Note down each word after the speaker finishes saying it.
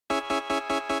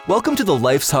Welcome to the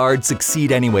Life's Hard,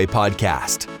 Succeed Anyway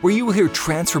podcast, where you will hear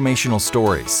transformational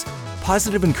stories,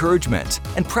 positive encouragement,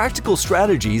 and practical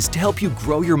strategies to help you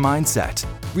grow your mindset,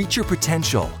 reach your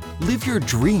potential, live your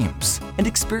dreams, and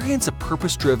experience a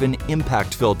purpose-driven,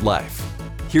 impact-filled life.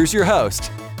 Here's your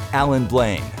host, Alan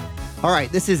Blaine. All right,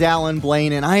 this is Alan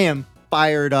Blaine, and I am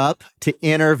fired up to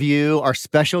interview our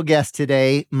special guest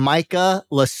today, Micah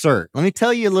LaCerte. Let me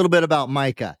tell you a little bit about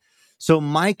Micah. So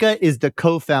Micah is the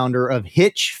co-founder of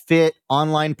Hitch Fit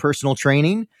Online Personal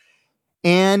Training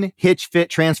and Hitch Fit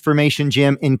Transformation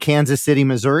Gym in Kansas City,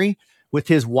 Missouri, with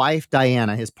his wife,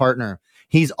 Diana, his partner.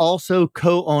 He's also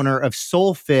co-owner of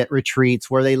Soul Fit Retreats,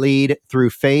 where they lead through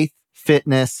faith,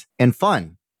 fitness, and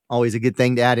fun. Always a good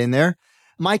thing to add in there.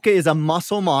 Micah is a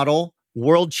muscle model,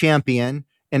 world champion,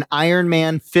 an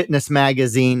Ironman Fitness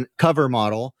Magazine cover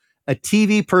model, a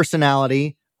TV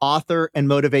personality, author, and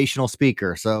motivational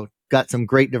speaker. So got some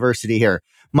great diversity here.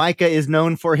 Micah is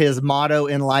known for his motto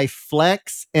in life,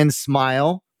 flex and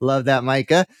smile. Love that,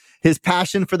 Micah. His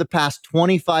passion for the past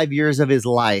 25 years of his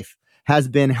life has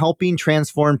been helping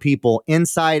transform people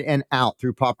inside and out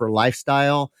through proper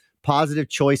lifestyle, positive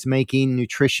choice making,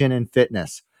 nutrition, and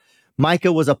fitness.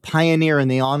 Micah was a pioneer in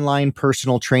the online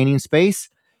personal training space,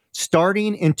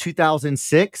 starting in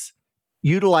 2006,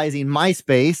 utilizing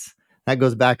MySpace. That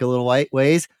goes back a little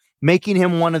ways, making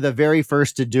him one of the very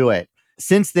first to do it.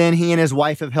 Since then, he and his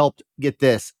wife have helped, get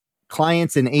this,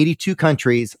 clients in 82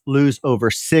 countries lose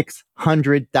over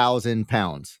 600,000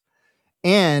 pounds.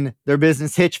 And their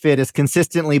business, Hitch Fit, has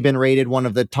consistently been rated one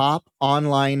of the top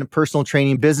online personal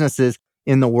training businesses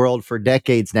in the world for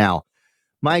decades now.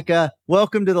 Micah,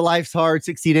 welcome to the Life's Hard,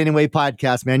 Succeed Anyway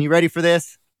podcast, man. You ready for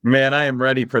this? Man, I am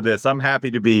ready for this. I'm happy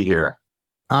to be here.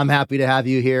 I'm happy to have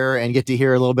you here and get to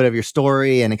hear a little bit of your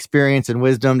story and experience and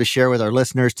wisdom to share with our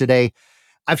listeners today.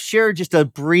 I've shared just a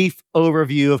brief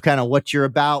overview of kind of what you're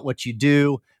about, what you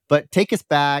do, but take us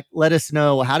back. Let us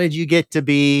know, how did you get to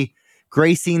be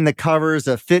gracing the covers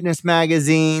of fitness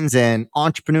magazines and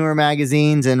entrepreneur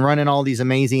magazines and running all these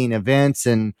amazing events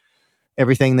and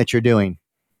everything that you're doing?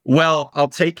 Well, I'll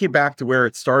take you back to where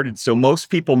it started. So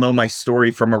most people know my story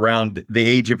from around the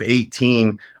age of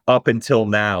 18 up until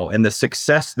now and the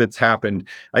success that's happened.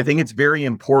 I think it's very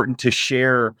important to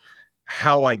share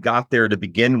how I got there to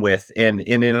begin with. And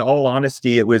in all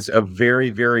honesty, it was a very,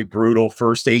 very brutal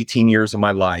first 18 years of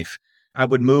my life. I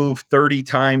would move 30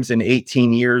 times in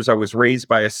 18 years. I was raised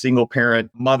by a single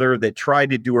parent mother that tried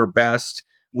to do her best.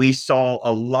 We saw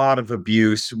a lot of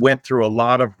abuse, went through a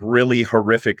lot of really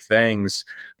horrific things.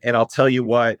 And I'll tell you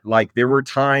what, like, there were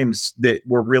times that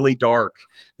were really dark.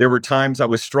 There were times I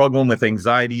was struggling with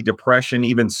anxiety, depression,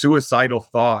 even suicidal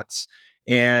thoughts.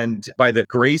 And by the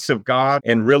grace of God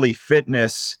and really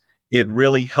fitness, it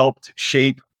really helped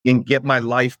shape and get my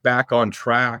life back on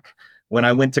track. When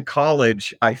I went to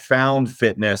college, I found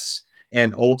fitness.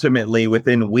 And ultimately,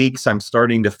 within weeks, I'm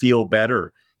starting to feel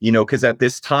better. You know, because at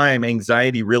this time,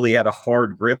 anxiety really had a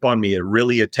hard grip on me. It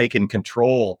really had taken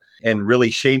control and really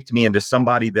shaped me into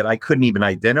somebody that I couldn't even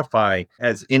identify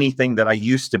as anything that I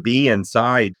used to be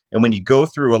inside. And when you go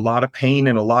through a lot of pain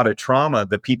and a lot of trauma,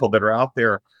 the people that are out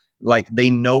there, like, they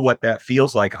know what that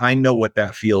feels like. I know what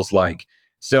that feels like.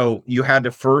 So you had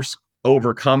to first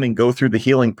overcome and go through the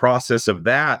healing process of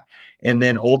that. And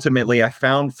then ultimately, I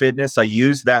found fitness. I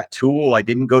used that tool. I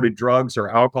didn't go to drugs or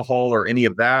alcohol or any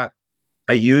of that.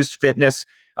 I used fitness,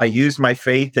 I used my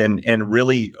faith and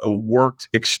really worked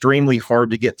extremely hard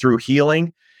to get through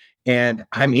healing. And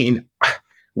I mean,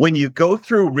 when you go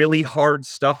through really hard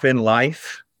stuff in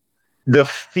life, the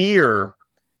fear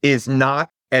is not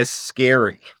as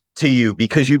scary to you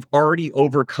because you've already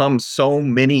overcome so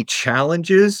many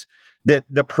challenges that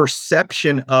the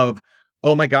perception of,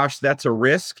 oh my gosh, that's a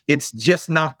risk, it's just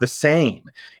not the same.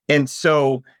 And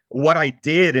so what I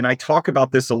did, and I talk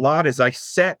about this a lot, is I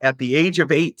set at the age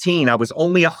of 18, I was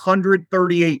only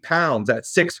 138 pounds at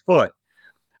 6 foot.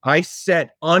 I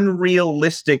set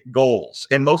unrealistic goals.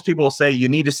 And most people will say, you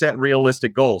need to set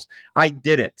realistic goals. I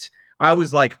didn't. I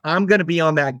was like, I'm going to be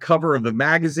on that cover of the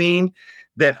magazine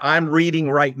that I'm reading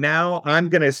right now. I'm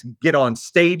going to get on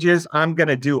stages. I'm going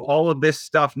to do all of this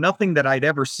stuff, nothing that I'd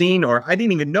ever seen, or I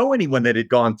didn't even know anyone that had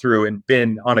gone through and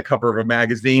been on a cover of a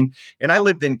magazine. And I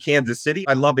lived in Kansas City.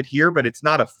 I love it here, but it's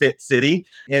not a fit city.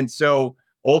 And so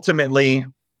ultimately,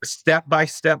 step by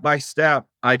step by step,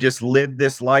 I just lived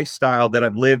this lifestyle that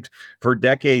I've lived for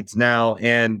decades now.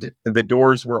 And the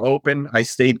doors were open. I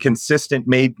stayed consistent,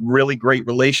 made really great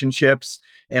relationships,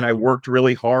 and I worked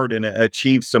really hard and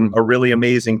achieved some really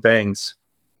amazing things.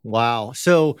 Wow.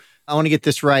 So I want to get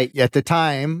this right. At the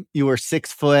time, you were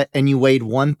 6 foot and you weighed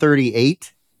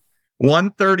 138.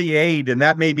 138, and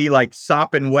that may be like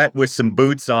sopping wet with some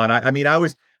boots on. I mean, I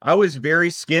was very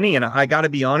skinny, and I got to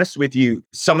be honest with you.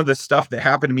 Some of the stuff that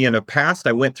happened to me in the past,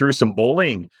 I went through some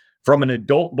bullying from an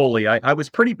adult bully. I was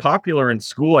pretty popular in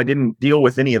school. I didn't deal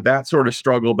with any of that sort of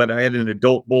struggle, but I had an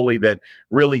adult bully that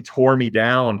really tore me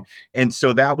down. And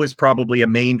so that was probably a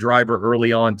main driver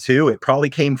early on too. It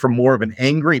probably came from more of an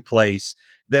angry place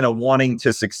than a wanting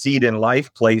to succeed in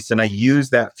life place. And I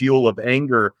used that fuel of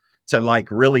anger to like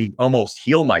really almost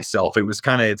heal myself. It's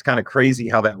kind of crazy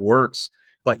how that works.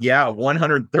 But yeah,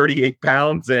 138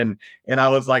 pounds. And I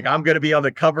was like, I'm going to be on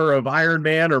the cover of Iron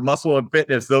Man or Muscle and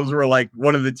Fitness. Those were like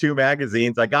one of the two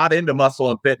magazines. I got into Muscle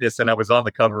and Fitness and I was on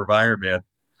the cover of Iron Man.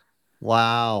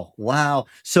 Wow. Wow.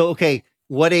 So, okay,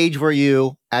 what age were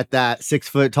you at that 6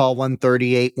 foot tall,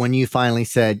 138 when you finally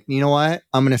said, you know what?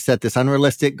 I'm going to set this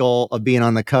unrealistic goal of being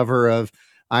on the cover of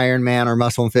Iron Man or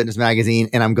Muscle and Fitness magazine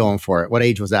and I'm going for it. What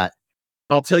age was that?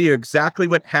 I'll tell you exactly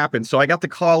what happened. So I got to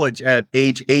college at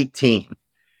age 18.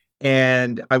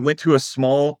 And I went to a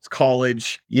small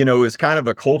college. It was kind of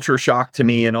a culture shock to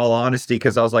me, in all honesty,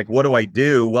 because I was like, what do I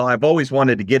do? Well, I've always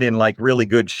wanted to get in like really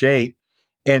good shape.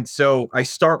 And so I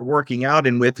start working out,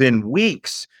 and within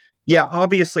weeks, yeah,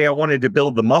 obviously I wanted to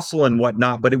build the muscle and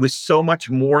whatnot, but it was so much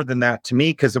more than that to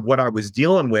me because of what I was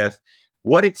dealing with,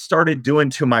 what it started doing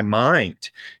to my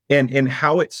mind and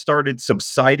how it started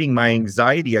subsiding my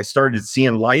anxiety. I started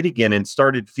seeing light again and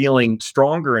started feeling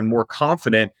stronger and more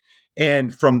confident.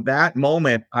 And from that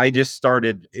moment,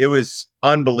 it was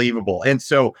unbelievable. And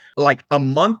so, like a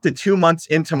month to 2 months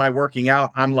into my working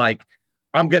out, I'm like,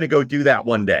 I'm going to go do that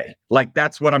one day. Like,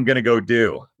 that's what I'm going to go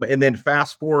do. And then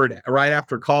fast forward right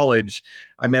after college,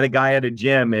 I met a guy at a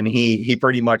gym and he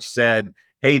pretty much said,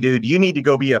 hey, dude, you need to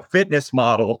go be a fitness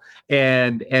model.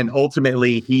 And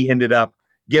ultimately, he ended up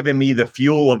giving me the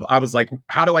fuel of, I was like,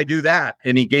 how do I do that?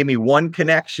 And he gave me one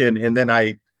connection. And then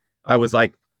I was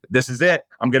like, this is it.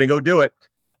 I'm going to go do it.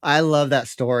 I love that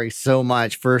story so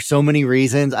much for so many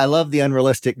reasons. I love the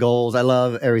unrealistic goals. I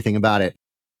love everything about it.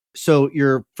 So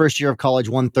your first year of college,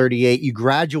 138, you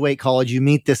graduate college, you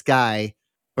meet this guy,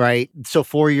 right? So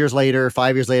 4 years later,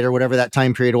 5 years later, whatever that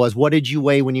time period was, what did you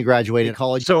weigh when you graduated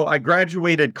college? So I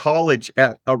graduated college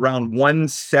at around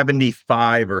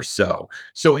 175 or so.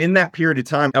 So in that period of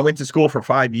time, I went to school for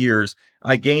 5 years.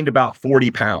 I gained about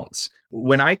 40 pounds.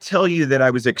 When I tell you that I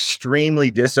was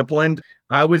extremely disciplined,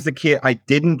 I was the kid, I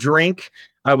didn't drink.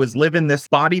 I was living this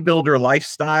bodybuilder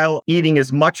lifestyle, eating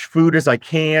as much food as I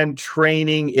can,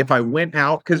 training. If I went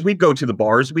out, because we'd go to the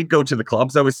bars, we'd go to the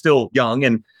clubs. I was still young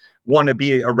and want to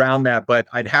be around that, but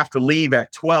I'd have to leave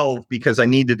at 12 because I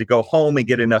needed to go home and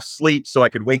get enough sleep so I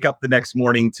could wake up the next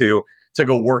morning to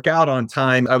go work out on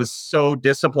time. I was so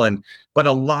disciplined. But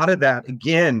a lot of that,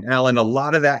 again, Alan, a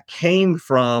lot of that came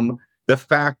from the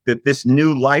fact that this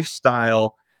new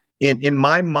lifestyle in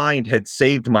my mind had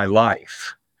saved my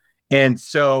life. And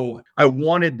so I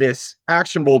wanted this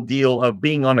actionable deal of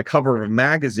being on the cover of a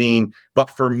magazine, but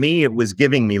for me, it was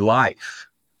giving me life.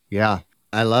 Yeah,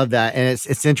 I love that. And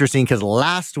it's interesting because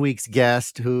last week's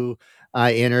guest who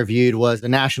I interviewed was the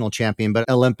national champion, but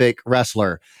Olympic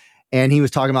wrestler. And he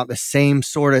was talking about the same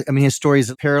sort of, I mean, his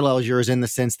stories parallels yours in the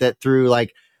sense that through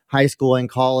like high school and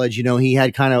college, he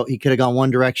could have gone one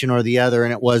direction or the other.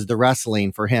 And it was the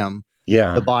wrestling for him, the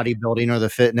Yeah. bodybuilding or the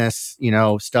fitness,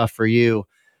 stuff for you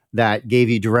that gave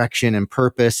you direction and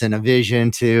purpose and a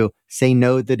vision to say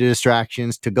no to the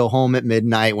distractions, to go home at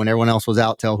midnight when everyone else was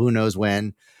out till who knows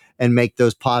when, and make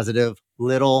those positive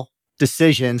little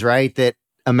decisions, right? That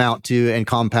amount to and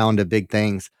compound to big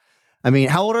things. I mean,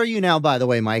 how old are you now, by the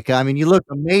way, Micah? I mean, you look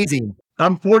amazing.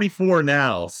 I'm 44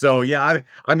 now. So yeah,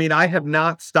 I mean, I have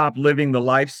not stopped living the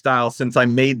lifestyle since I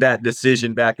made that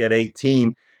decision back at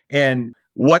 18. And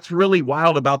what's really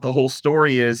wild about the whole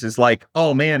story is like,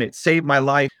 oh man, it saved my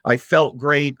life. I felt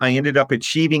great. I ended up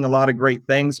achieving a lot of great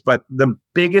things. But the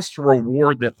biggest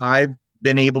reward that I've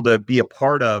been able to be a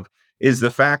part of is the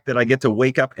fact that I get to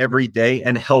wake up every day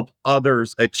and help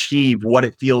others achieve what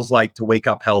it feels like to wake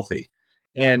up healthy.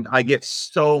 And I get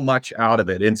so much out of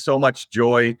it and so much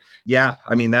joy. Yeah,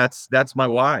 I mean that's my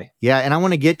why. Yeah, and I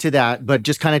want to get to that, but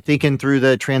just kind of thinking through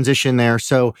the transition there.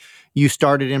 So you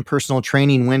started in personal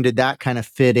training. When did that kind of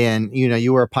fit in?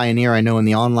 You were a pioneer, I know, in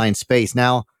the online space.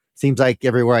 Now, seems like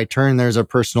everywhere I turn, there's a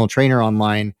personal trainer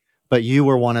online, but you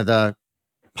were one of the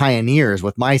pioneers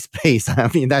with MySpace. I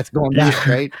mean, that's going back,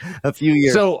 Yeah. right? A few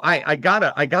years. So I got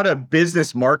a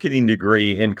business marketing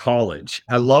degree in college.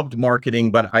 I loved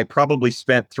marketing, but I probably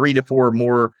spent 3 to 4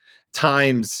 more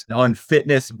times on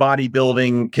fitness,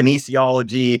 bodybuilding,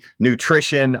 kinesiology,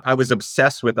 nutrition. I was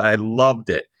obsessed with it. I loved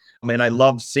it. And I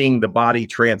love seeing the body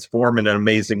transform in an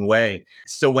amazing way.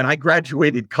 So when I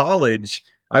graduated college,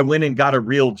 I went and got a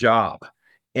real job.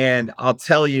 And I'll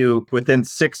tell you, within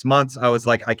 6 months, I was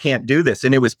like, I can't do this.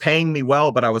 And it was paying me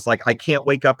well, but I was like, I can't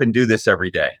wake up and do this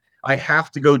every day. I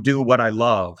have to go do what I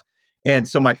love. And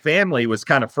so my family was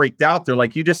kind of freaked out. They're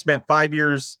like, you just spent 5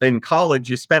 years in college,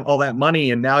 you spent all that money,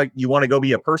 and now you want to go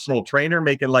be a personal trainer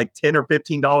making like $10 or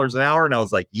 $15 an hour. And I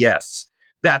was like, yes,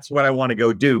 that's what I want to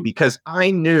go do, because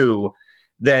I knew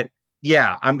that,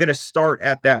 yeah, I'm going to start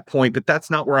at that point, but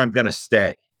that's not where I'm going to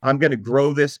stay. I'm going to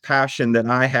grow this passion that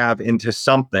I have into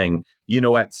something,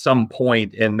 at some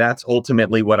point. And that's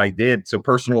ultimately what I did. So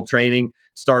personal training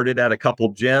started at a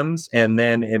couple gyms, and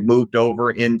then it moved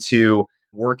over into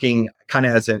working kind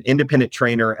of as an independent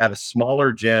trainer at a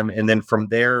smaller gym. And then from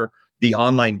there, the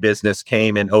online business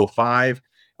came in '05,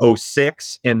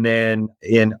 '06. And then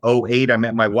in '08, I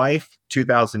met my wife.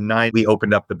 2009, we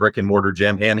opened up the brick and mortar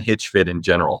gym and Hitch Fit in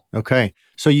general. Okay.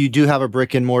 So you do have a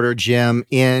brick and mortar gym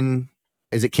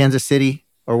is it Kansas City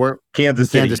or where?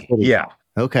 Kansas City. Yeah.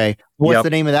 Okay. What's Yep. the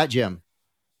name of that gym?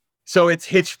 So it's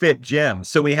Hitch Fit Gym.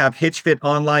 So we have Hitch Fit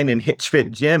Online and Hitch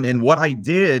Fit Gym. And what I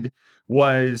did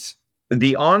was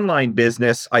the online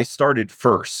business I started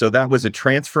first. So that was a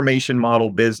transformation model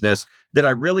business that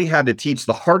I really had to teach.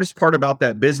 The hardest part about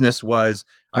that business was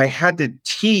I had to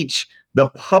teach the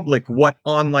public what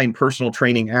online personal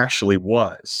training actually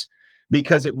was,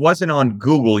 because it wasn't on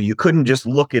Google. You couldn't just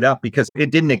look it up because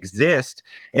it didn't exist.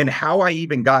 And how I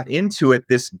even got into it,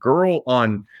 this girl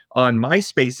on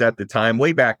MySpace at the time,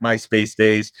 way back MySpace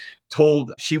days,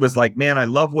 she was like, man, I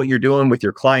love what you're doing with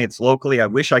your clients locally. I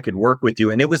wish I could work with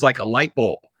you. And it was like a light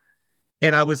bulb.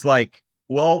 And I was like,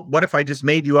 well, what if I just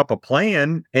made you up a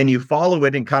plan and you follow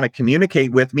it and kind of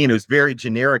communicate with me? And it was very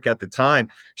generic at the time.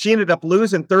 She ended up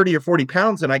losing 30 or 40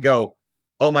 pounds. And I go,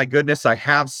 oh my goodness, I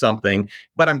have something,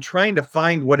 but I'm trying to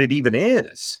find what it even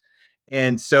is.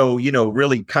 And so,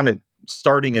 really kind of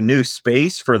starting a new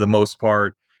space for the most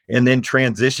part, and then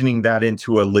transitioning that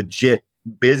into a legit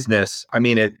business. I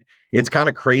mean, it's kind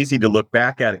of crazy to look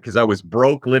back at it, because I was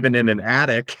broke living in an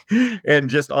attic and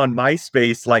just on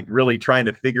MySpace, like really trying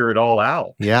to figure it all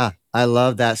out. Yeah, I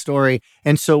love that story.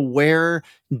 And so where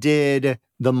did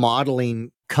the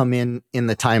modeling come in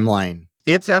the timeline?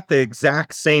 It's at the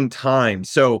exact same time.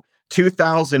 So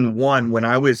 2001, when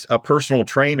I was a personal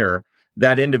trainer,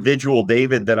 that individual,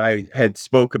 David, that I had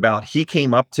spoke about, he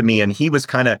came up to me and he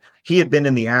had been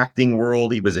in the acting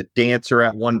world. He was a dancer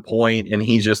at one point. And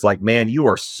he's just like, man, you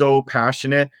are so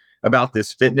passionate about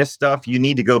this fitness stuff. You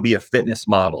need to go be a fitness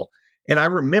model. And I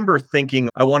remember thinking,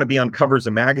 I want to be on covers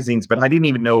of magazines, but I didn't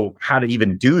even know how to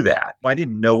even do that. I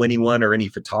didn't know anyone or any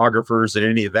photographers and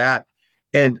any of that.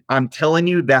 And I'm telling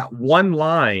you, that one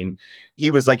line,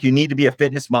 he was like, you need to be a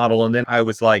fitness model. And then I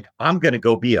was like, I'm going to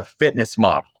go be a fitness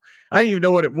model. I didn't even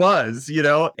know what it was,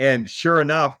 and sure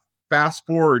enough, fast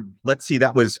forward, let's see,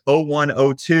 that was '01,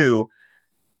 '02,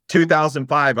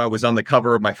 2005, I was on the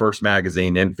cover of my first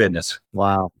magazine in fitness.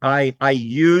 Wow. I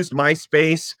used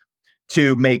MySpace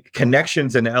to make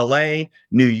connections in LA,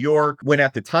 New York, when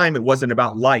at the time it wasn't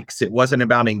about likes, it wasn't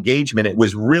about engagement. It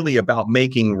was really about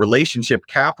making relationship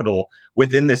capital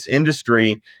within this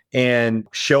industry and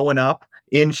showing up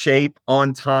in shape,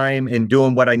 on time, and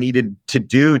doing what I needed to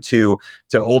do to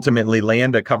ultimately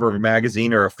land a cover of a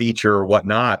magazine or a feature or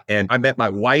whatnot. And I met my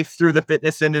wife through the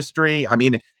fitness industry. I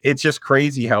mean, it's just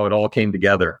crazy how it all came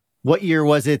together. What year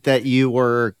was it that you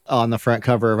were on the front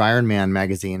cover of Iron Man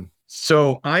magazine?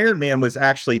 So Iron Man was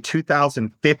actually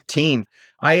 2015.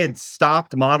 I had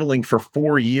stopped modeling for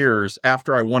 4 years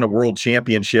after I won a world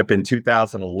championship in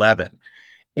 2011.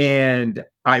 And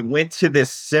I went to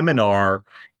this seminar,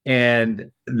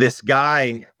 and this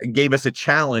guy gave us a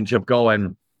challenge of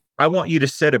going, I want you to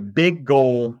set a big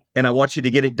goal and I want you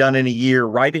to get it done in a year.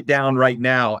 Write it down right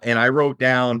now. And I wrote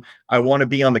down, I want to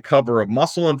be on the cover of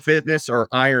Muscle and Fitness or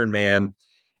Iron Man.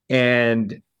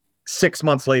 And 6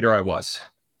 months later, I was.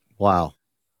 Wow.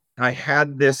 I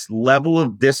had this level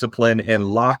of discipline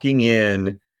and locking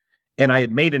in, and I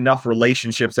had made enough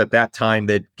relationships at that time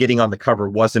that getting on the cover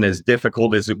wasn't as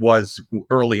difficult as it was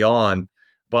early on.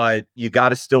 But you got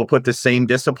to still put the same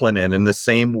discipline in and the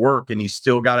same work, and you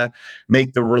still got to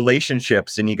make the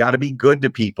relationships, and you got to be good to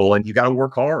people, and you got to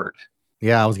work hard.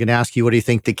 Yeah, I was going to ask you, what do you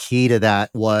think the key to that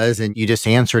was? And you just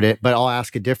answered it, but I'll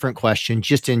ask a different question.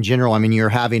 Just in general, I mean, you're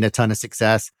having a ton of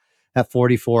success at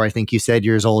 44. I think you said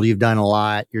years old. You've done a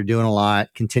lot. You're doing a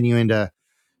lot, continuing to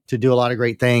do a lot of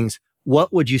great things.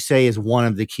 What would you say is one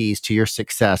of the keys to your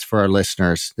success for our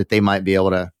listeners that they might be able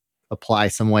to apply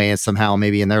some way and somehow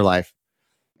maybe in their life?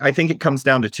 I think it comes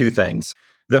down to two things.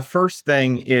 The first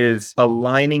thing is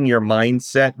aligning your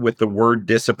mindset with the word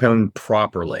discipline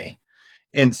properly.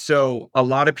 And so a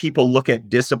lot of people look at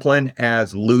discipline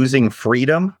as losing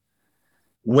freedom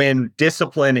when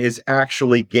discipline is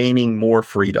actually gaining more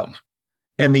freedom.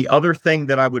 And the other thing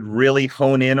that I would really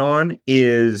hone in on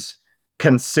is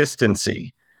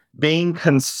consistency, being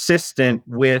consistent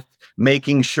with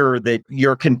making sure that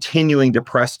you're continuing to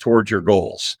press towards your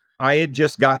goals. I had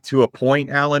just got to a point,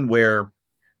 Alan, where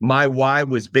my why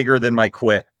was bigger than my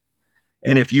quit.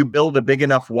 And if you build a big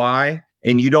enough why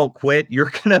and you don't quit, you're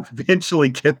going to eventually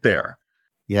get there.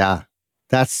 Yeah,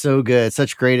 that's so good.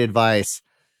 Such great advice.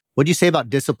 What'd you say about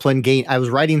discipline gain? I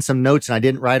was writing some notes and I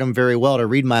didn't write them very well to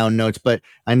read my own notes, but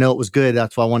I know it was good.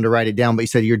 That's why I wanted to write it down. But you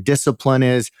said your discipline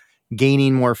is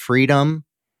gaining more freedom.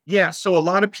 Yeah. So a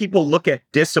lot of people look at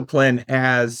discipline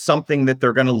as something that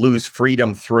they're going to lose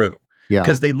freedom through Yeah.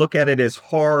 because they look at it as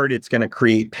hard. It's going to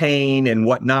create pain and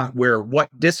whatnot, where what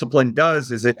discipline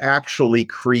does is it actually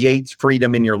creates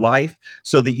freedom in your life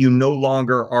so that you no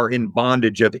longer are in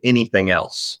bondage of anything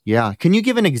else. Yeah. Can you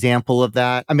give an example of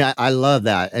that? I mean, I love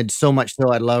that. And so much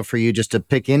so I'd love for you just to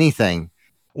pick anything.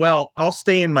 Well, I'll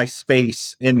stay in my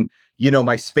space and,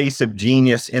 my space of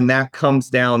genius. And that comes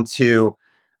down to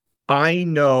I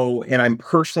know, and I'm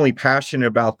personally passionate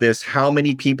about this, how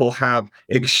many people have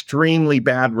extremely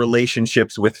bad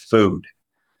relationships with food.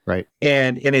 Right.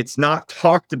 And it's not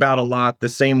talked about a lot the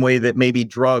same way that maybe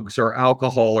drugs or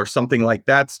alcohol or something like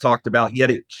that's talked about,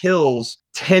 yet it kills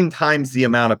 10 times the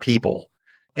amount of people.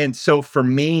 And so for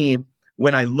me,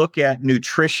 when I look at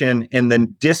nutrition and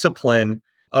then discipline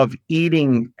of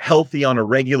eating healthy on a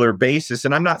regular basis,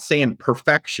 and I'm not saying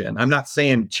perfection, I'm not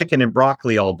saying chicken and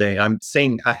broccoli all day, I'm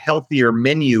saying a healthier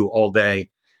menu all day,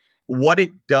 what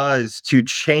it does to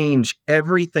change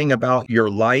everything about your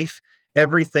life,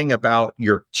 everything about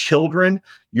your children,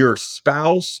 your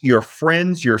spouse, your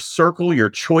friends, your circle, your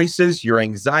choices, your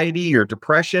anxiety, your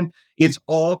depression. It's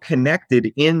all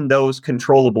connected in those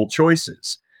controllable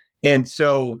choices. And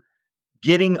so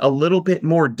getting a little bit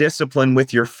more discipline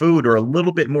with your food or a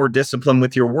little bit more discipline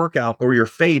with your workout or your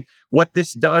faith, what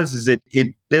this does is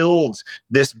it builds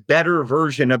this better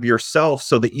version of yourself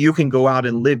so that you can go out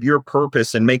and live your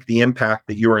purpose and make the impact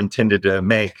that you're intended to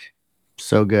make.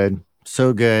 So good.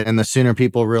 So good. And the sooner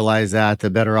people realize that, the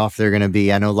better off they're going to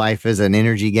be. I know life is an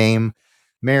energy game,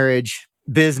 marriage,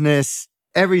 business,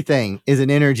 everything is an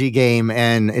energy game.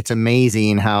 And it's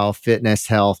amazing how fitness,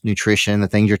 health, nutrition, the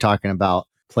things you're talking about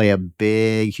play a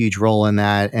big, huge role in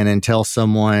that. And until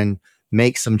someone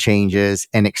makes some changes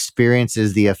and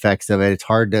experiences the effects of it, it's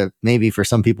hard to maybe for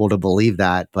some people to believe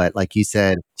that. But like you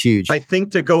said, it's huge. I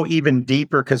think to go even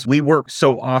deeper, because we work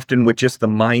so often with just the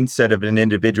mindset of an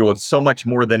individual, it's so much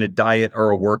more than a diet or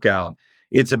a workout.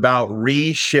 It's about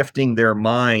reshifting their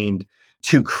mind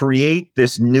to create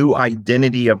this new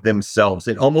identity of themselves.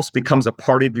 It almost becomes a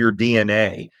part of your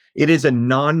DNA. It is a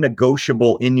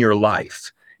non-negotiable in your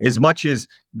life. As much as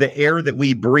the air that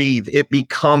we breathe, it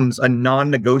becomes a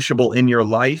non-negotiable in your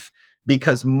life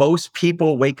because most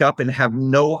people wake up and have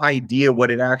no idea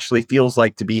what it actually feels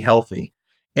like to be healthy.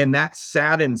 And that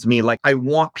saddens me. Like, I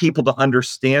want people to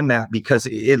understand that because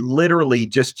it literally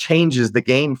just changes the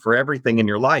game for everything in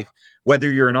your life.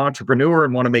 Whether you're an entrepreneur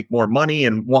and want to make more money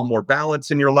and want more balance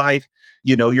in your life,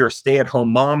 you're a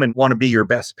stay-at-home mom and want to be your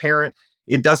best parent,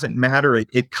 it doesn't matter.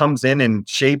 It comes in and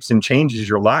shapes and changes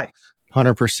your life.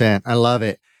 100%. I love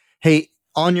it. Hey,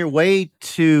 on your way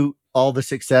to all the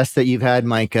success that you've had,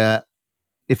 Micah,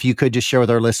 if you could just share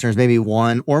with our listeners maybe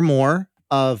one or more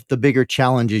of the bigger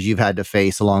challenges you've had to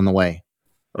face along the way.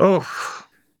 Oh,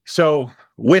 so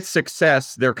with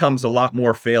success, there comes a lot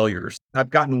more failures. I've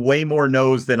gotten way more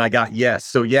no's than I got yes.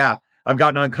 So yeah, I've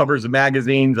gotten on covers of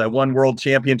magazines. I won world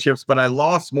championships, but I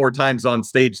lost more times on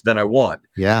stage than I won.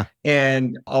 Yeah.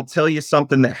 And I'll tell you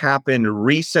something that happened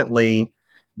recently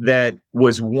that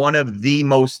was one of the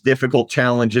most difficult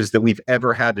challenges that we've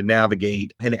ever had to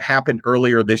navigate. And it happened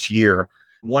earlier this year.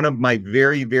 One of my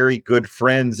very, very good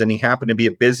friends, and he happened to be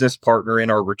a business partner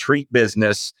in our retreat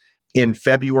business, in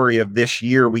February of this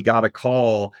year, we got a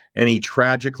call and he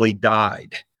tragically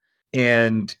died.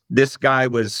 And this guy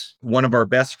was one of our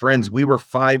best friends. We were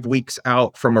 5 weeks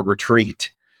out from a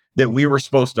retreat that we were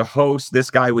supposed to host.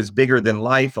 This guy was bigger than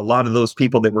life. A lot of those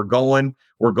people that were going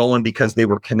because they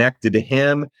were connected to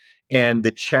him. And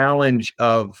the challenge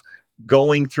of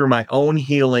going through my own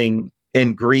healing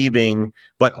and grieving,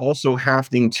 but also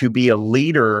having to be a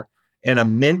leader and a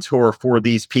mentor for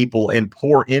these people and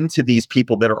pour into these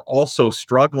people that are also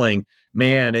struggling.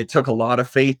 Man, it took a lot of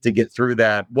faith to get through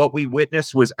that. What we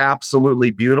witnessed was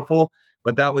absolutely beautiful,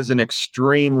 but that was an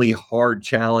extremely hard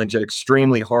challenge, an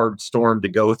extremely hard storm to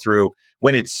go through.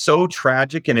 when it's so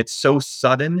tragic and it's so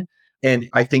sudden. And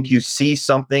I think you see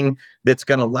something that's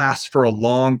going to last for a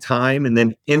long time. And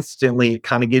then instantly it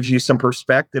kind of gives you some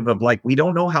perspective of like, we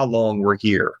don't know how long we're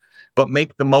here, but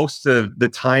make the most of the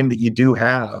time that you do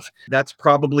have. That's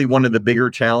probably one of the bigger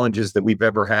challenges that we've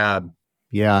ever had.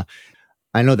 Yeah.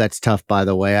 I know that's tough, by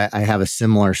the way. I have a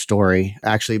similar story.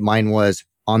 Actually, mine was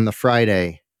on the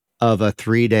Friday of a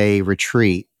 3-day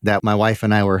retreat that my wife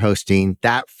and I were hosting.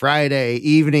 That Friday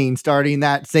evening, starting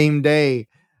that same day,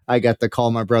 I got the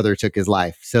call my brother took his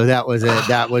life. So that was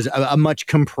a much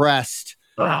compressed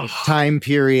time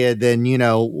period than,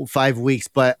 5 weeks,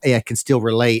 but I can still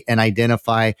relate and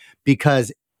identify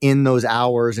because in those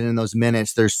hours and in those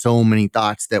minutes, there's so many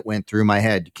thoughts that went through my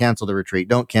head. Cancel the retreat.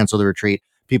 Don't cancel the retreat.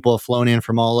 People have flown in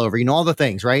from all over, all the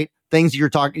things, right? Things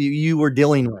you were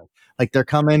dealing with. Like they're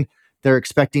coming, they're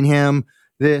expecting him,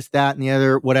 this, that, and the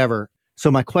other, whatever.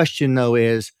 So my question though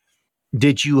is,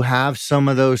 did you have some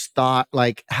of those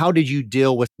like, how did you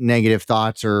deal with negative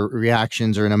thoughts or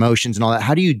reactions or emotions and all that?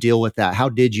 How do you deal with that? How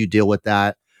did you deal with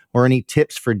that? Or any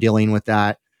tips for dealing with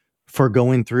that, for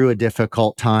going through a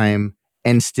difficult time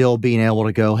and still being able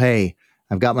to go, hey,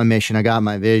 I've got my mission. I got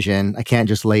my vision. I can't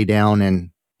just lay down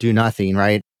and do nothing,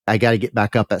 right? I got to get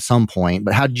back up at some point.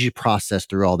 But how did you process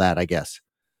through all that, I guess?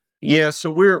 Yeah, so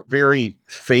we're very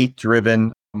faith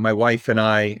driven. My wife and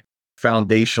I,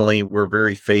 foundationally, we're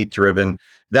very faith driven.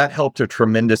 That helped a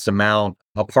tremendous amount.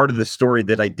 A part of the story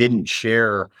that I didn't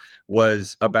share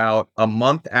was about a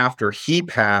month after he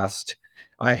passed,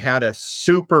 I had a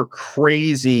super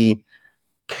crazy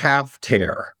calf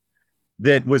tear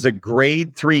that was a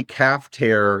grade 3 calf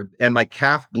tear, and my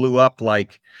calf blew up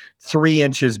like 3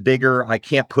 inches bigger. I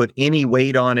can't put any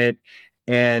weight on it.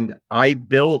 And I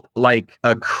built like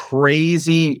a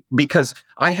crazy, because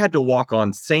I had to walk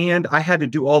on sand. I had to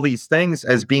do all these things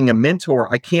as being a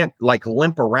mentor. I can't like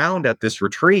limp around at this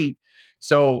retreat.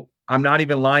 So I'm not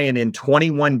even lying. In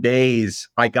 21 days,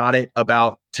 I got it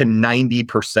about to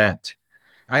 90%.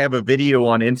 I have a video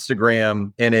on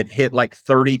Instagram and it hit like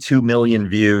 32 million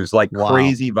views, like Wow.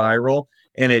 crazy viral,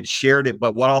 and it shared it.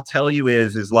 But what I'll tell you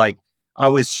is like I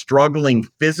was struggling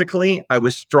physically, I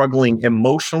was struggling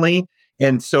emotionally.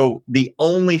 And so the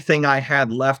only thing I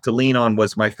had left to lean on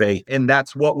was my faith. And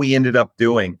that's what we ended up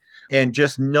doing. And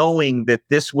just knowing that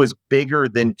this was bigger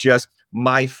than just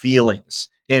my feelings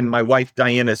and my wife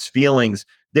Diana's feelings,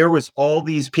 there was all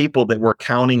these people that were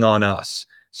counting on us.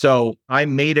 So I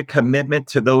made a commitment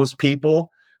to those people.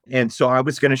 And so I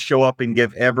was going to show up and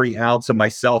give every ounce of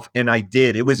myself. And I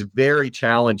did. It was very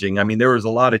challenging. I mean, there was a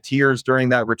lot of tears during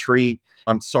that retreat.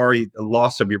 I'm sorry, the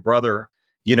loss of your brother.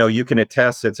 You can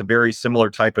attest it's a very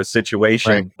similar type of Right.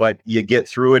 situation, but you get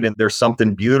through it and there's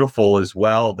something beautiful as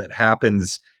well that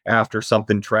happens after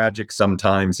something tragic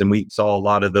sometimes. And we saw a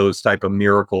lot of those type of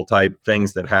miracle type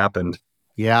things that happened.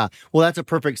 Yeah. Well, that's a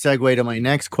perfect segue to my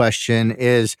next question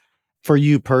is, for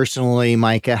you personally,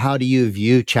 Micah, how do you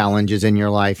view challenges in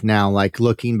your life now? Like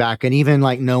looking back and even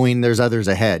like knowing there's others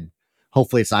ahead.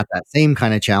 Hopefully it's not that same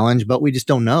kind of challenge, but we just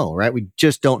don't know, right? We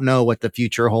just don't know what the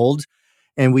future holds.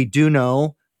 And we do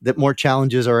know that more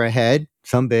challenges are ahead,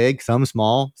 some big, some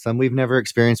small, some we've never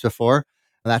experienced before.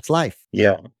 That's life.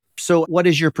 Yeah. So what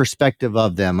is your perspective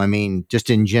of them? I mean, just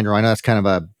in general, I know that's kind of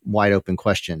a wide open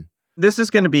question. This is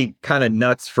going to be kind of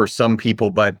nuts for some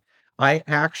people, but I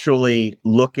actually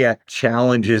look at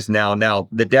challenges now. Now,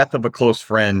 the death of a close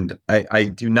friend, I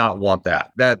do not want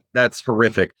that. That's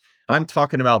horrific. I'm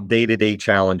talking about day-to-day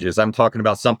challenges. I'm talking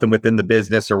about something within the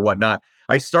business or whatnot.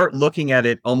 I start looking at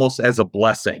it almost as a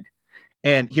blessing.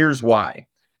 And here's why.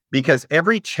 Because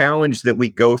every challenge that we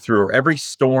go through, or every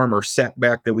storm or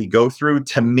setback that we go through,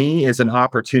 to me is an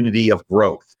opportunity of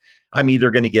growth. I'm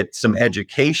either going to get some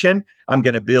education, I'm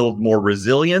going to build more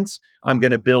resilience, I'm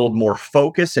going to build more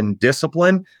focus and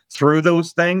discipline through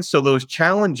those things. So, those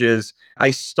challenges,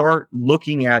 I start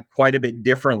looking at quite a bit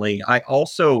differently. I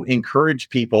also encourage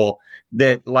people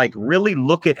that like really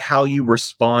look at how you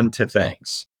respond to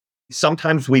things.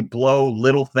 Sometimes we blow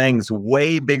little things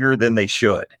way bigger than they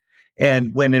should.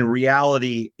 And when in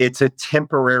reality, it's a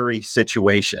temporary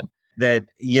situation that,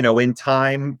 in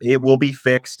time, it will be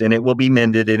fixed and it will be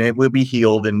mended and it will be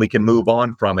healed and we can move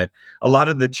on from it. A lot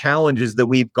of the challenges that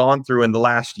we've gone through in the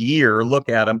last year, look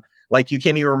at them like you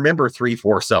can't even remember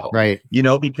 3/4 of them, Right.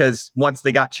 because once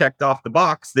they got checked off the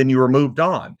box, then you were moved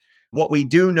on. What we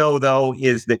do know, though,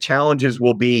 is that challenges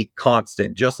will be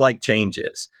constant, just like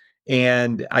changes.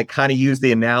 And I kind of use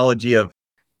the analogy of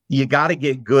you got to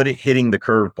get good at hitting the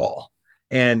curveball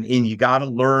and you got to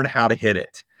learn how to hit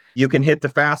it. You can hit the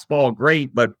fastball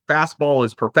great, but fastball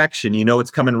is perfection.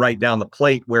 It's coming right down the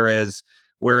plate. Whereas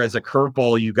Whereas a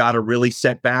curveball, you got to really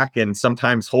set back and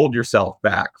sometimes hold yourself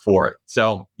back for it.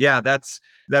 So yeah, that's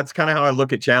kind of how I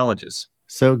look at challenges.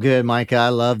 So good, Micah. I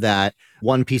love that.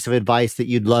 One piece of advice that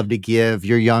you'd love to give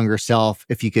your younger self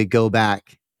if you could go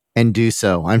back and do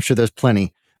so. I'm sure there's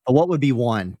plenty. But what would be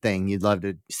one thing you'd love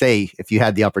to say if you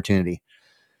had the opportunity?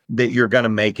 That you're going to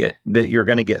make it, that you're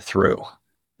going to get through.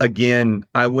 Again,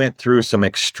 I went through some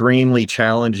extremely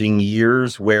challenging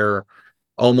years where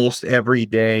almost every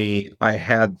day I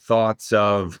had thoughts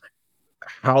of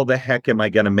how the heck am I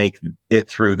going to make it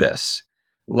through this?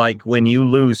 Like when you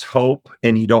lose hope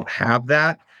and you don't have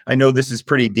that, I know this is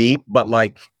pretty deep, but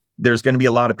like there's going to be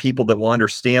a lot of people that will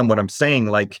understand what I'm saying.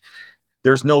 Like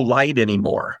there's no light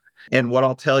anymore. And what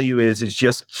I'll tell you is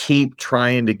just keep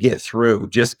trying to get through.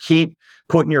 Just keep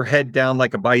putting your head down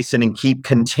like a bison and keep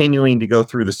continuing to go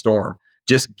through the storm.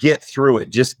 Just get through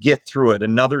it. Just get through it.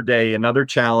 Another day, another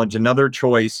challenge, another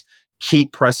choice.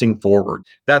 Keep pressing forward.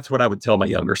 That's what I would tell my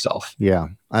younger self. Yeah,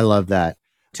 I love that.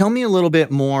 Tell me a little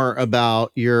bit more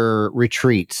about your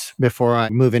retreats before I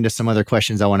move into some other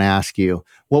questions I want to ask you.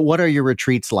 What are your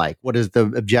retreats like? What is the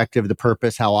objective, the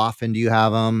purpose? How often do you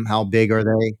have them? How big are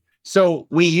they? So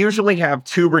we usually have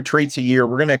 2 retreats a year.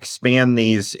 We're going to expand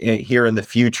these here in the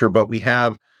future, but we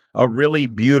have a really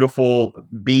beautiful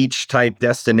beach type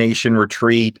destination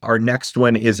retreat. Our next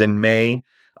one is in May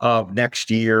of next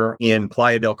year in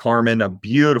Playa del Carmen, a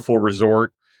beautiful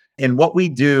resort. And what we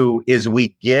do is we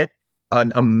get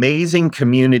an amazing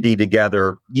community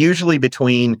together, usually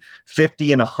between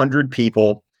 50 and 100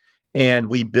 people, and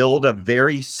we build a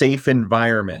very safe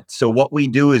environment. So what we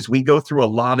do is we go through a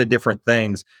lot of different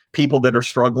things. People that are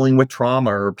struggling with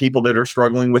trauma, or people that are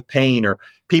struggling with pain, or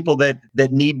people that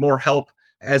need more help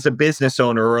as a business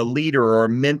owner or a leader or a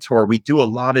mentor. We do a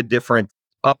lot of different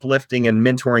uplifting and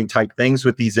mentoring type things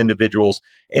with these individuals.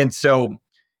 And so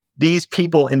these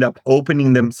people end up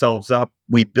opening themselves up.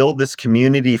 We build this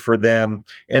community for them,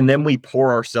 and then we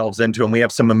pour ourselves into them. We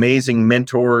have some amazing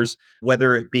mentors,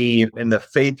 whether it be in the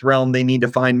faith realm, they need to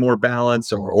find more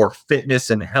balance, or fitness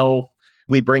and health.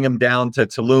 We bring them down to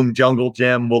Tulum Jungle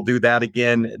Gym. We'll do that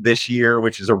again this year,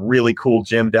 which is a really cool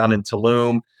gym down in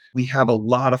Tulum. We have a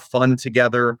lot of fun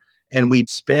together, and we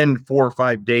spend 4 or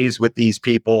 5 days with these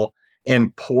people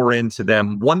and pour into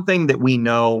them. One thing that we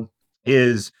know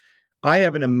is I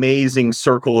have an amazing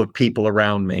circle of people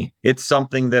around me. It's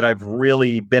something that I've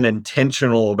really been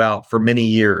intentional about for many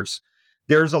years.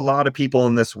 There's a lot of people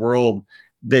in this world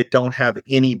that don't have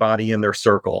anybody in their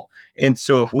circle. And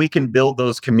so if we can build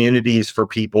those communities for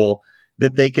people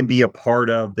that they can be a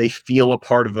part of, they feel a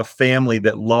part of a family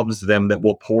that loves them, that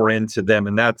will pour into them.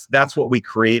 And that's what we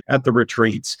create at the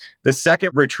retreats. The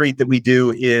second retreat that we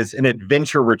do is an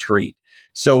adventure retreat.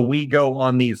 So we go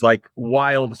on these like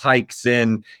wild hikes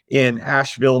in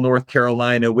Asheville, North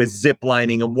Carolina, with zip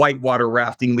lining and whitewater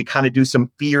rafting. We kind of do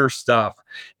some fear stuff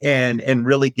and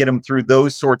really get them through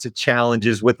those sorts of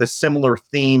challenges with a similar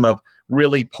theme of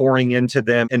really pouring into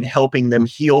them and helping them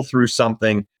heal through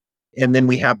something. And then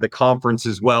we have the conference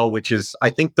as well, which is, I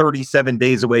think, 37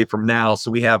 days away from now.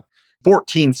 So we have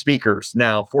 14 speakers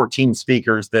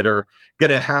that are going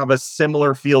to have a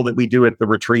similar feel that we do at the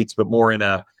retreats, but more in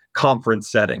a conference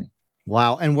setting.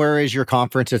 Wow. And where is your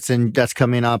conference? That's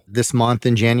coming up this month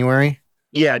in January?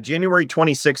 Yeah, January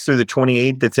 26th through the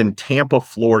 28th. It's in Tampa,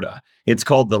 Florida. It's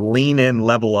called the Lean In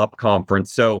Level Up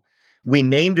Conference. So we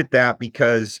named it that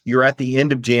because you're at the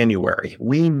end of January.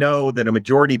 We know that a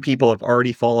majority of people have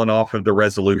already fallen off of the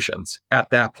resolutions at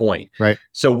that point. Right.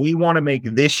 So we want to make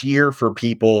this year for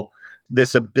people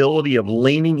this ability of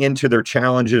leaning into their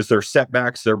challenges, their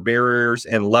setbacks, their barriers,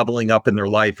 and leveling up in their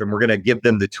life. And we're going to give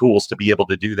them the tools to be able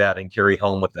to do that and carry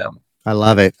home with them. I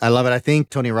love it. I love it. I think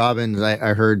Tony Robbins,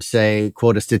 I heard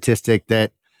quote a statistic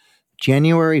that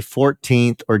January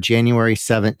 14th or January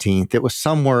 17th, it was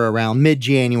somewhere around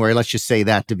mid-January, let's just say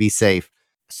that to be safe,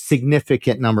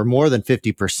 significant number, more than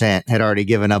 50% had already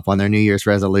given up on their New Year's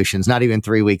resolutions, not even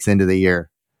 3 weeks into the year.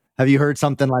 Have you heard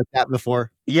something like that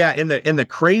before? Yeah, and the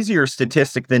crazier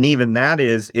statistic than even that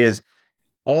is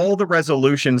all the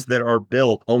resolutions that are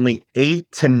built, only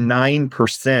 8 to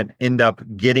 9% end up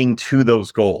getting to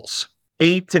those goals.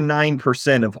 8 to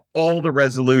 9% of all the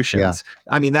resolutions.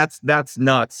 Yeah. I mean, that's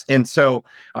nuts. And so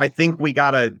I think we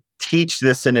got to teach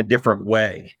this in a different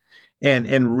way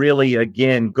and really,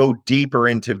 again, go deeper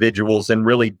into individuals and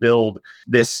really build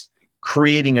this,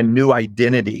 creating a new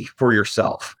identity for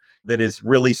yourself that is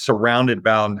really surrounded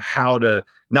about how to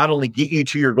not only get you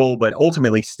to your goal, but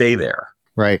ultimately stay there.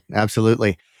 Right.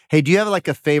 Absolutely. Hey, do you have like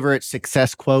a favorite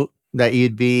success quote that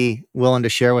you'd be willing to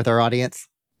share with our audience?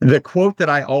 The quote that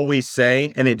I always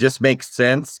say, and it just makes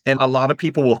sense, and a lot of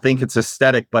people will think it's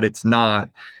aesthetic, but it's not.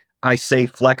 I say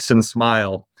flex and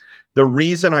smile. The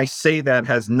reason I say that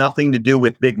has nothing to do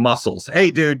with big muscles. Hey,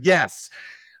 dude, yes,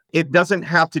 it doesn't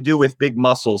have to do with big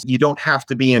muscles. You don't have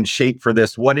to be in shape for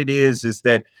this. What it is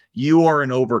that you are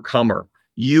an overcomer.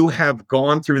 You have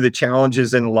gone through the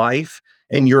challenges in life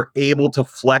and you're able to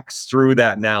flex through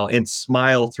that now and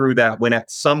smile through that when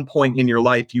at some point in your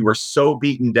life you were so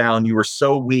beaten down, you were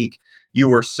so weak, you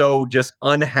were so just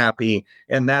unhappy.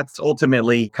 And that's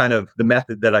ultimately kind of the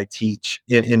method that I teach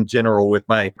in general with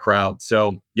my crowd.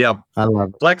 So, yeah, I love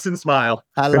it. flex and smile.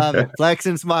 I love it. Flex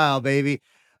and smile, baby.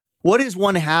 What is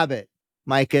one habit,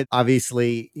 Micah?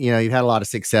 Obviously, you've had a lot of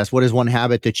success. What is one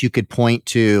habit that you could point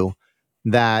to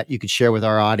that you could share with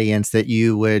our audience that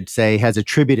you would say has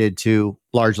attributed to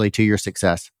largely to your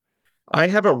success? I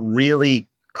have a really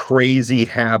crazy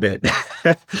habit.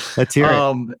 Let's hear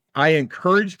it. I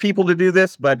encourage people to do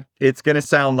this, but it's going to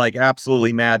sound like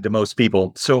absolutely mad to most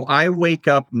people. So I wake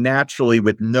up naturally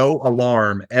with no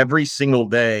alarm every single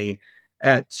day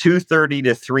at 2:30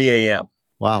 to 3 a.m.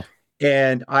 Wow.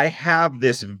 And I have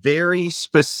this very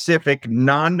specific,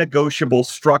 non-negotiable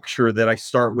structure that I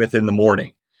start with in the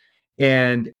morning.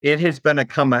 And it has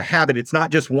become a habit. It's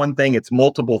not just one thing, it's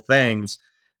multiple things,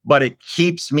 but it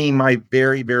keeps me my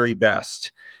very, very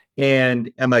best.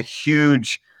 And I'm a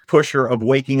huge pusher of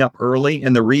waking up early.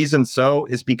 And the reason so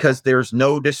is because there's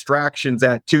no distractions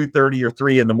at 2:30 or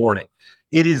 3 in the morning.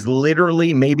 It is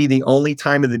literally maybe the only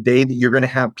time of the day that you're going to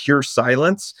have pure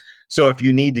silence. So if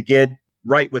you need to get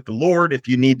right with the Lord, if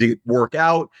you need to work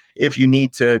out, if you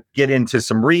need to get into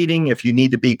some reading, if you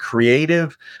need to be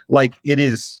creative, like it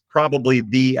is probably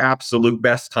the absolute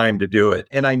best time to do it.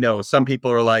 And I know some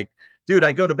people are like, dude,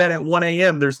 I go to bed at 1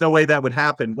 a.m. There's no way that would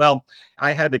happen. Well,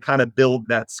 I had to kind of build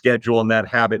that schedule and that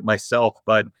habit myself,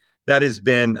 but that has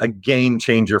been a game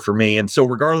changer for me. And so,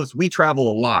 regardless, we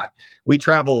travel a lot. We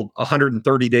travel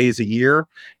 130 days a year.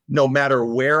 No matter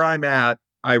where I'm at,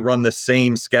 I run the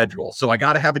same schedule. So I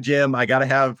got to have a gym. I got to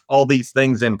have all these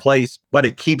things in place, but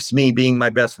it keeps me being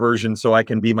my best version so I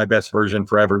can be my best version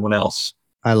for everyone else.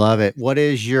 I love it. What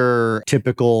is your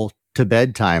typical to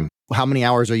bed time? How many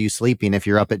hours are you sleeping if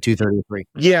you're up at 2:33?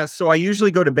 Yeah, so I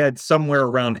usually go to bed somewhere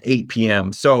around 8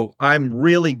 p.m. So I'm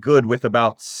really good with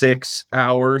about 6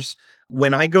 hours.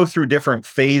 When I go through different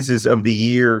phases of the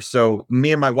year, so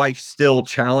me and my wife still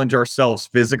challenge ourselves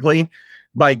physically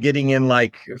by getting in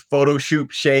like photo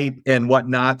shoot shape and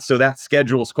whatnot. So that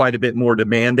schedule is quite a bit more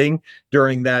demanding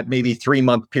during that maybe 3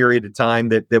 month period of time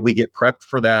that we get prepped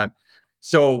for that.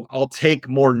 So I'll take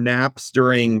more naps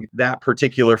during that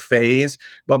particular phase,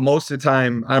 but most of the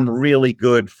time I'm really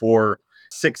good for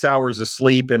 6 hours of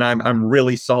sleep, and I'm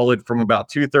really solid from about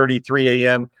 2:33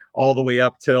 a.m. all the way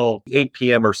up till 8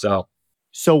 p.m. or so.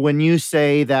 So when you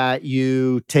say that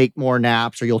you take more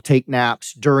naps or you'll take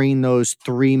naps during those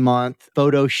 3-month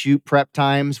photo shoot prep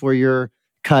times where you're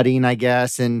cutting, I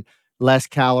guess, and less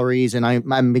calories, and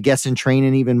I'm guessing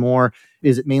training even more,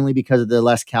 is it mainly because of the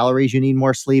less calories you need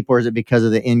more sleep, or is it because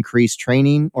of the increased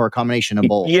training, or a combination of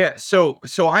both? Yeah, so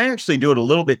I actually do it a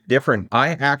little bit different.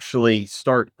 I actually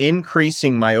start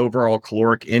increasing my overall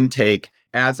caloric intake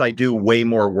as I do way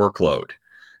more workload.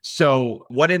 So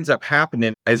what ends up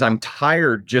happening is I'm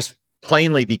tired just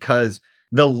plainly because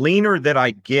the leaner that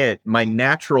I get, my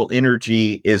natural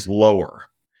energy is lower.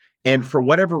 And for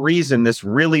whatever reason, this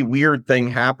really weird thing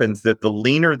happens that the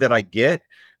leaner that I get,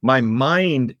 my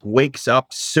mind wakes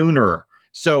up sooner.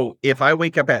 So if I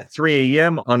wake up at 3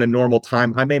 a.m. on a normal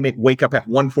time, I may wake up at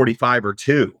 1:45 or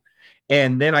 2.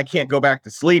 And then I can't go back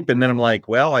to sleep. And then I'm like,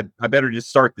 well, I better just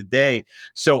start the day.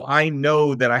 So I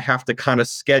know that I have to kind of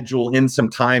schedule in some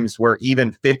times where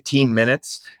even 15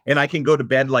 minutes and I can go to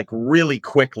bed like really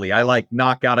quickly. I like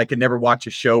knock out. I can never watch a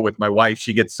show with my wife.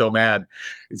 She gets so mad.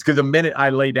 It's because the minute I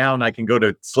lay down, I can go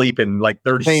to sleep in like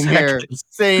 30 Same here. seconds.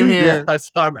 Same Yeah, here. so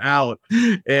I'm out.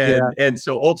 Yeah. And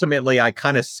so ultimately I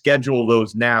kind of schedule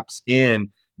those naps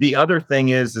in. The other thing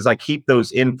is I keep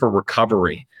those in for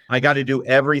recovery. I got to do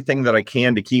everything that I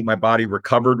can to keep my body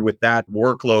recovered with that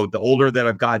workload. The older that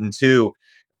I've gotten to,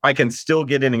 I can still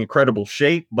get in incredible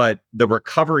shape, but the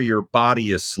recovery of your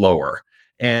body is slower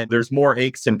and there's more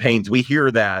aches and pains. We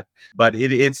hear that, but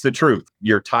it's the truth.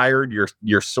 You're tired,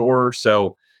 you're sore.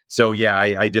 So yeah,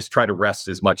 I just try to rest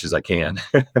as much as I can.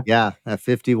 Yeah, at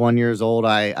 51 years old,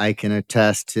 I can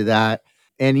attest to that.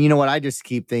 And you know what? I just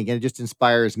keep thinking, it just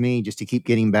inspires me just to keep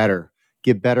getting better,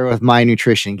 get better with my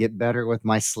nutrition, get better with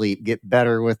my sleep, get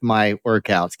better with my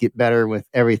workouts, get better with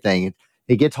everything.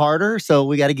 It gets harder, so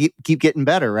we got to keep getting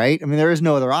better, right? I mean, there is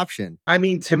no other option. I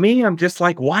mean, to me, I'm just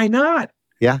like, why not?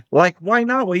 Yeah, Like, why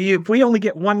not? If we only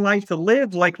get one life to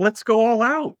live, like, let's go all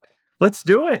out. Let's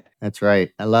do it. that's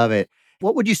right. I love it.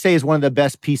 What would you say is one of the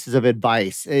best pieces of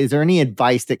advice? Is there any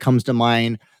advice that comes to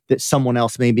mind that someone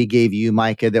else maybe gave you,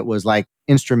 Micah, that was like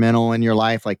instrumental in your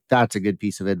life? Like, that's a good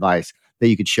piece of advice that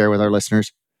you could share with our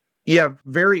listeners? Yeah,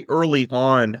 very early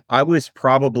on, I was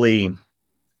probably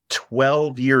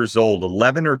 12 years old,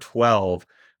 11 or 12.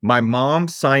 My mom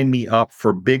signed me up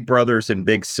for Big Brothers and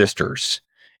Big Sisters.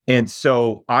 And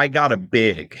so I got a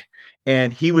big,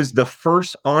 and he was the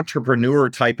first entrepreneur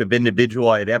type of individual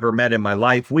I had ever met in my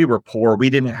life. We were poor, we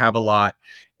didn't have a lot.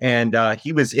 And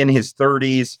he was in his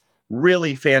 30s,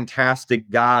 really fantastic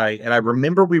guy. And I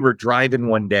remember we were driving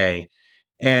one day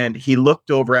and he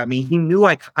looked over at me. He knew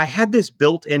I had this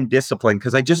built in discipline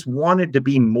because I just wanted to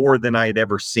be more than I had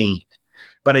ever seen,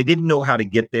 but I didn't know how to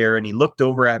get there. And he looked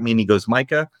over at me and he goes,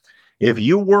 Micah, if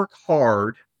you work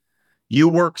hard, you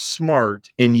work smart,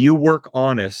 and you work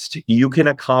honest, you can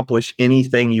accomplish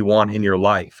anything you want in your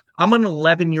life. I'm an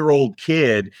 11-year-old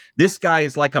kid. This guy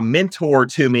is like a mentor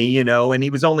to me, and he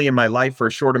was only in my life for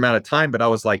a short amount of time, but I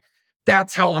was like,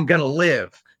 that's how I'm going to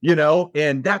live,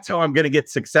 and that's how I'm going to get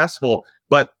successful.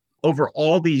 But over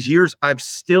all these years, I've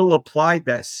still applied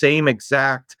that same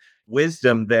exact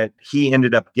wisdom that he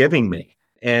ended up giving me.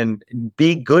 And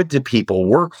be good to people,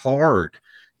 work hard,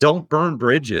 don't burn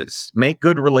bridges, make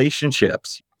good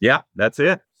relationships. Yeah, that's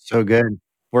it. So good.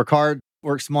 Work hard,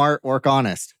 work smart, work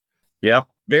honest. Yep.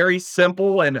 Very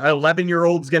simple. And an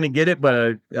 11-year-old's going to get it, but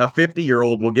a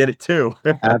 50-year-old will get it too.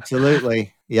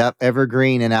 Absolutely. Yep.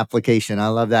 Evergreen in application. I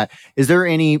love that. Is there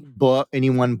any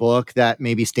one book that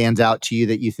maybe stands out to you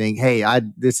that you think, hey,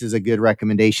 this is a good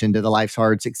recommendation to the Life's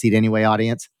Hard, Succeed Anyway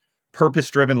audience?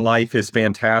 Purpose Driven Life is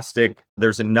fantastic.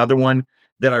 There's another one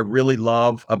that I really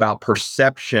love about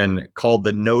perception called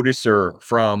The Noticer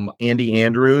from Andy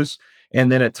Andrews,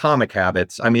 and then Atomic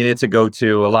Habits. I mean, it's a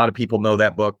go-to. A lot of people know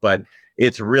that book, but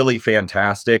it's really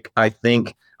fantastic. I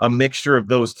think a mixture of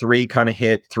those three kind of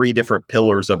hit three different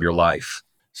pillars of your life.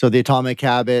 So the Atomic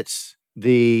Habits,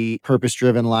 the Purpose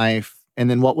Driven Life, and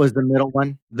then what was the middle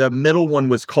one? The middle one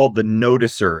was called The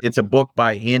Noticer. It's a book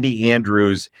by Andy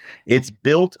Andrews. It's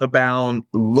built about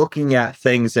looking at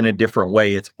things in a different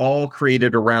way. It's all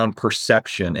created around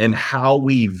perception and how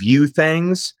we view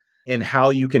things and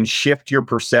how you can shift your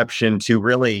perception to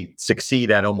really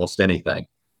succeed at almost anything.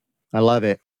 I love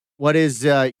it. What is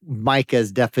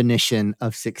Micah's definition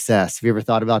of success? Have you ever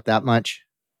thought about that much?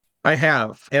 I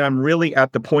have. And I'm really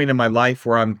at the point in my life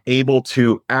where I'm able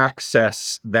to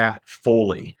access that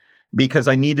fully because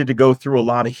I needed to go through a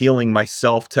lot of healing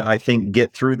myself to, I think,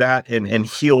 get through that and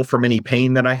heal from any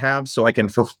pain that I have so I can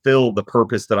fulfill the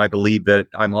purpose that I believe that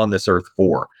I'm on this earth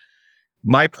for.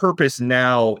 My purpose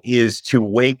now is to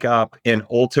wake up and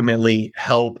ultimately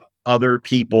help other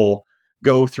people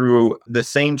go through the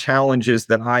same challenges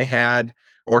that I had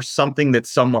or something that's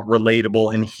somewhat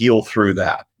relatable and heal through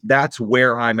that. That's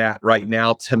where I'm at right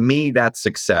now. To me, that's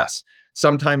success.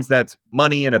 Sometimes that's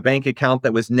money in a bank account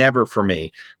that was never for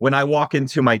me. When I walk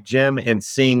into my gym and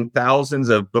seeing thousands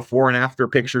of before and after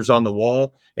pictures on the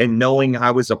wall and knowing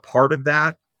I was a part of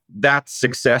that, that's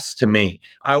success to me.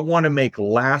 I want to make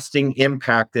lasting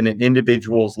impact in an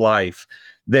individual's life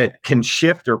that can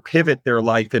shift or pivot their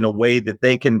life in a way that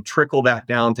they can trickle that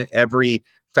down to every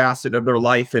facet of their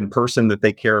life and person that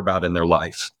they care about in their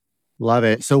life. Love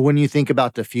it. So when you think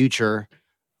about the future,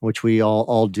 which we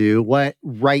all do, what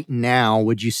right now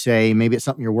would you say, maybe it's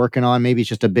something you're working on, maybe it's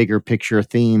just a bigger picture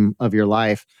theme of your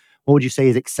life. What would you say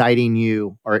is exciting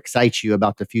you or excites you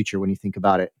about the future when you think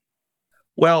about it?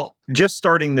 Well, just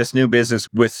starting this new business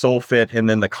with SoulFit and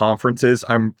then the conferences,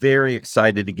 I'm very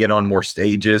excited to get on more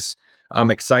stages. I'm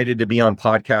excited to be on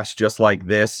podcasts just like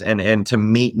this and to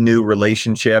meet new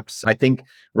relationships. I think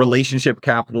relationship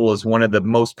capital is one of the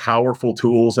most powerful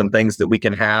tools and things that we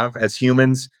can have as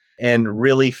humans. And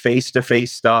really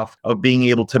face-to-face stuff of being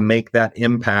able to make that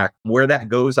impact. Where that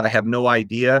goes, I have no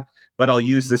idea, but I'll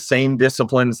use the same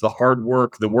disciplines, the hard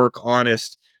work, the work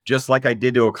honest, just like I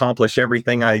did to accomplish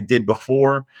everything I did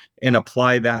before, and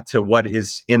apply that to what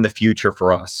is in the future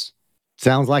for us.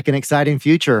 Sounds like an exciting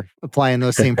future, applying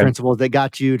those same principles that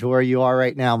got you to where you are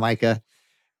right now, Micah.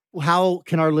 How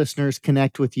can our listeners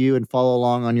connect with you and follow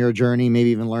along on your journey,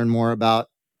 maybe even learn more about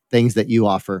things that you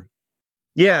offer?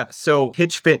 Yeah. So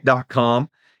hitchfit.com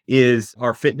is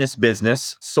our fitness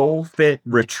business.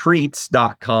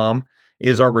 Soulfitretreats.com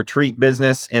is our retreat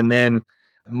business. And then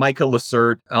Micah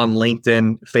LaCerte on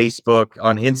LinkedIn, Facebook,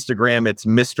 on Instagram, it's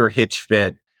Mr.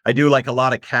 Hitchfit. I do like a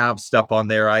lot of calf stuff on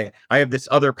there. I have this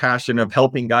other passion of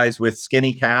helping guys with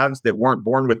skinny calves that weren't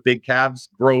born with big calves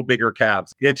grow bigger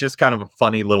calves. It's just kind of a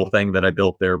funny little thing that I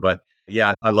built there. But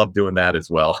Yeah, I love doing that as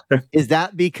well. Is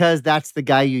that because that's the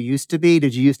guy you used to be?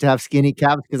 Did you used to have skinny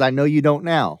calves? Because I know you don't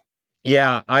now.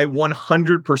 Yeah, I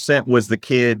 100% was the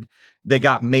kid that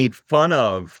got made fun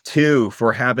of too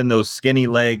for having those skinny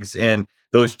legs and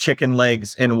those chicken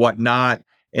legs and whatnot.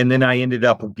 And then I ended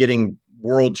up getting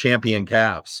world champion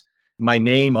calves. My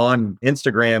name on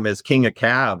Instagram is King of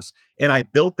Calves. And I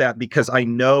built that because I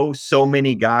know so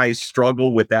many guys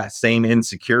struggle with that same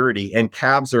insecurity. And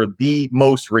calves are the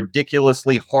most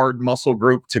ridiculously hard muscle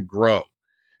group to grow.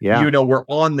 Yeah. We're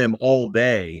on them all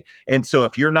day. And so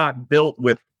if you're not built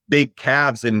with big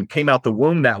calves and came out the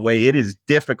womb that way, it is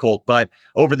difficult. But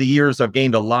over the years, I've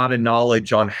gained a lot of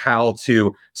knowledge on how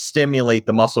to stimulate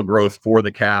the muscle growth for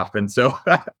the calf. And so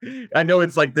I know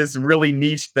it's like this really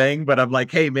niche thing, but I'm like,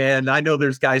 hey, man, I know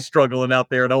there's guys struggling out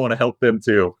there and I want to help them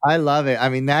too. I love it. I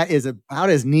mean, that is about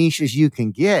as niche as you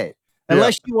can get. Yeah,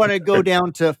 Unless you want to go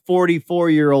down to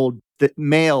 44-year-old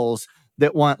males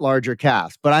that want larger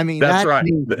calves. But I mean, that's that's right.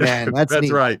 neat, man. That's That's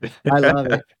neat. right. I love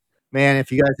it. Man,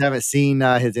 if you guys haven't seen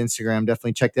his Instagram,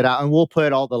 definitely check that out. And we'll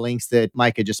put all the links that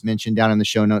Micah just mentioned down in the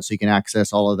show notes so you can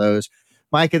access all of those.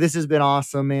 Micah, this has been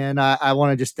awesome, man. I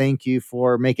want to just thank you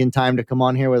for making time to come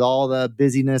on here with all the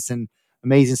busyness and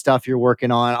amazing stuff you're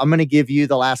working on. I'm going to give you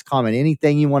the last comment.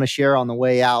 Anything you want to share on the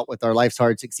way out with our Life's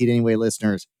Hard, Succeed Anyway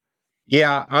listeners?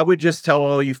 Yeah, I would just tell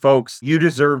all you folks, you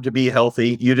deserve to be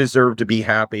healthy. You deserve to be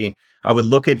happy. I would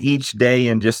look at each day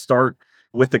and just start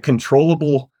with the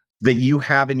controllable that you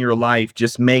have in your life.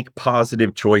 Just make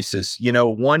positive choices,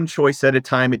 one choice at a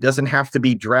time. It doesn't have to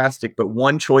be drastic, but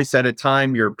one choice at a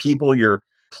time, your people, your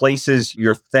places,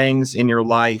 your things in your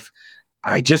life.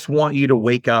 I just want you to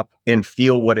wake up and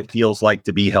feel what it feels like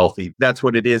to be healthy. That's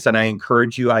what it is. And I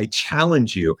encourage you, I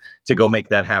challenge you to go make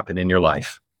that happen in your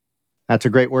life. That's a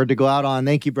great word to go out on.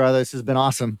 Thank you, brother. This has been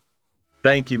awesome.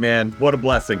 Thank you, man. What a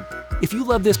blessing. If you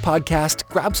love this podcast,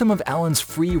 grab some of Alan's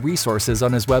free resources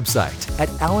on his website at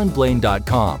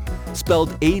alanblain.com, spelled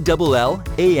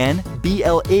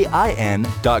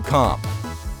ALLANBLAIN.com.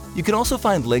 You can also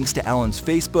find links to Alan's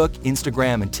Facebook,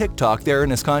 Instagram, and TikTok there in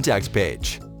his contacts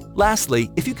page.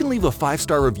 Lastly, if you can leave a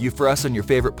 5-star review for us on your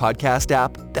favorite podcast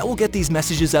app, that will get these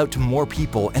messages out to more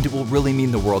people and it will really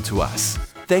mean the world to us.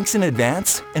 Thanks in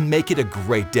advance and make it a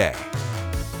great day.